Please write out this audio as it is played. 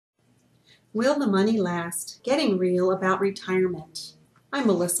Will the money last? Getting real about retirement. I'm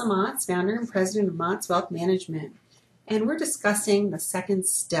Melissa Motz, founder and president of Motz Wealth Management, and we're discussing the second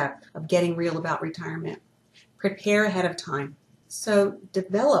step of getting real about retirement. Prepare ahead of time. So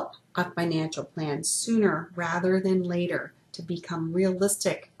develop a financial plan sooner rather than later to become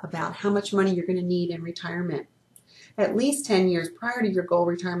realistic about how much money you're going to need in retirement. At least 10 years prior to your goal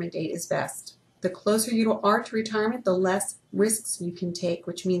retirement date is best. The closer you are to retirement, the less risks you can take,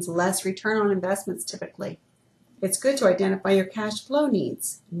 which means less return on investments typically. It's good to identify your cash flow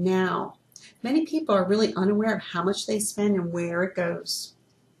needs now. Many people are really unaware of how much they spend and where it goes.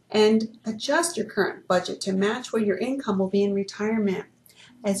 And adjust your current budget to match what your income will be in retirement.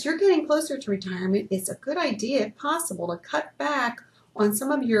 As you're getting closer to retirement, it's a good idea, if possible, to cut back on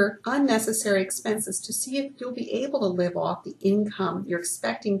some of your unnecessary expenses to see if you'll be able to live off the income you're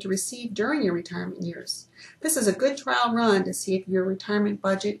expecting to receive during your retirement years. This is a good trial run to see if your retirement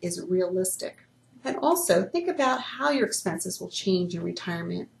budget is realistic. And also, think about how your expenses will change in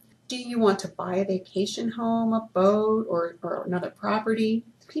retirement. Do you want to buy a vacation home, a boat, or another property?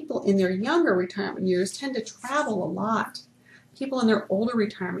 People in their younger retirement years tend to travel a lot. People in their older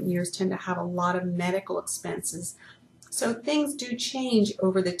retirement years tend to have a lot of medical expenses. So things do change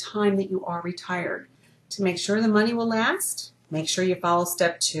over the time that you are retired. To make sure the money will last, make sure you follow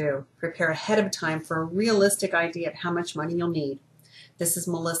step 2. Prepare ahead of time for a realistic idea of how much money you'll need. This is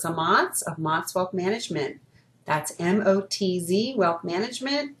Melissa Motz of Motz Wealth Management. That's MOTZ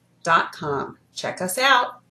wealthmanagement.com. Check us out.